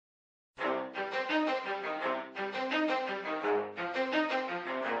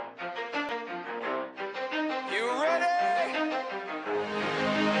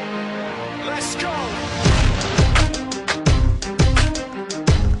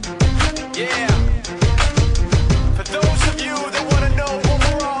Yeah. For those of you that want to know what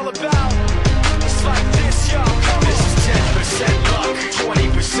we're all about, it's like this, y'all. This is 10% luck,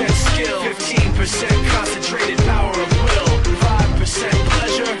 20% skill, 15% concentrated power of will, 5%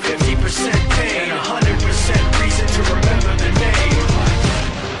 pleasure, 50% pain, and 100% reason to remember the name.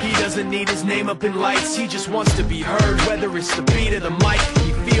 He doesn't need his name up in lights, he just wants to be heard, whether it's the beat of the mic.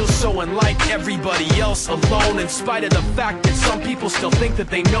 He feels so unlike everybody else, alone, in spite of the fact that some people still think that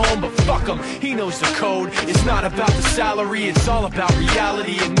they know him. But fuck him, he knows the code. It's not about the salary, it's all about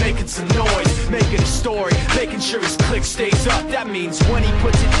reality and making some noise, making a story, making sure his click stays up. That means when he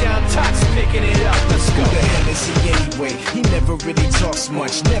puts it down, Todd's picking it up. Let's go. Who the hell is he anyway? He never really talks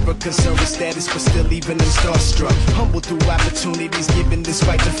much, never concerned with status, but still even him starstruck. Humble through opportunities given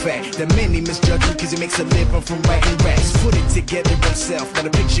despite the fact that many misjudge him cause he makes a living from writing raps. Put it together himself, now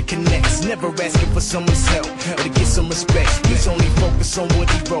the picture connects, never asking for someone's help or to get some respect. He's only focused on what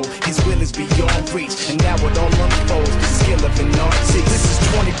he wrote, his will is beyond reach, and now it all unfolds, the skill of an artist. This is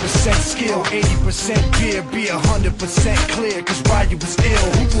 20% skill, 80% beer, be 100% clear, cause Ryu was ill.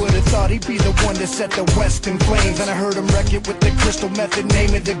 Who would've thought he'd be the one that set the West in flames? And I heard him wreck it with the crystal method,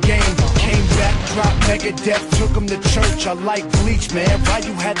 name of the game. Came back, dropped Megadeth, took him to church. I like Bleach, man.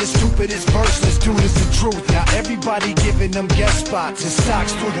 Ryu had the stupidest verse, this dude is the truth. Now everybody giving them guest spots and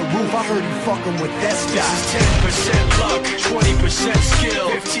stocks through the roof. I heard he fucking with that stock. This is 10% luck, 20% skill,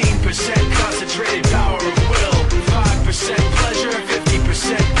 15% concentrated power of will, 5% pleasure,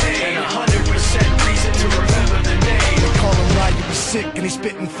 50% pain, and 100% reason to remember the name. They call him Ryu, he's sick and he's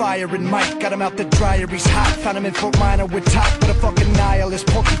spitting fire. And Mike got him out the dryer, he's hot. Found him in Fort Minor with top, but a fucking nihilist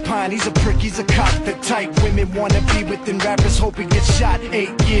porcupine. He's a prick, he's a cop. The type women wanna be within, rappers hope he gets shot. 8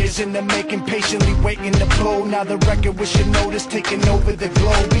 years in the making, patiently waiting to blow. Now the record with your notice taking over the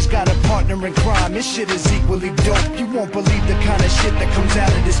globe. He's got a partner in crime, this shit is equally dope. You won't believe the kind of shit that comes out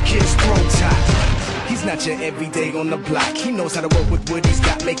of this kid's throat. He's not your everyday on the block. He knows how to work with what he's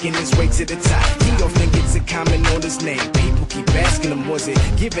got, making his way to the top. He often gets a comment on his name. People keep asking him, was it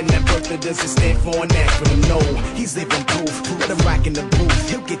given that birth, or does it stand for an acronym? No, he's living proof. Let him rock in the booth.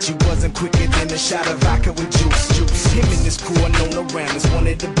 He'll get you buzzing quicker than a shot of vodka with juice. Him and his crew are known around as one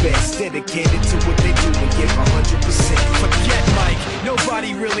of the best, dedicated to what they do and give 100%. Forget Mike,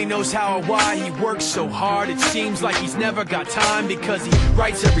 nobody really knows how or why he works so hard. It seems like he's never got time, because he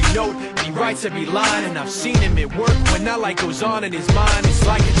writes every note, he writes every line. And I've seen him at work when that light goes on in his mind. It's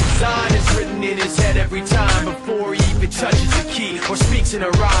like a design is written in his head every time, before he even touches a key or speaks in a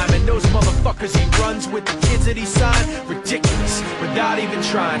rhyme. And those motherfuckers he runs with, the kids that he signed, ridiculous, without even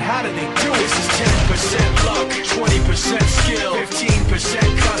trying. How do they do it? This is 10% luck, 20% skill, 15%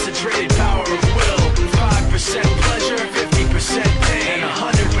 concentrated power of will, 5% pleasure,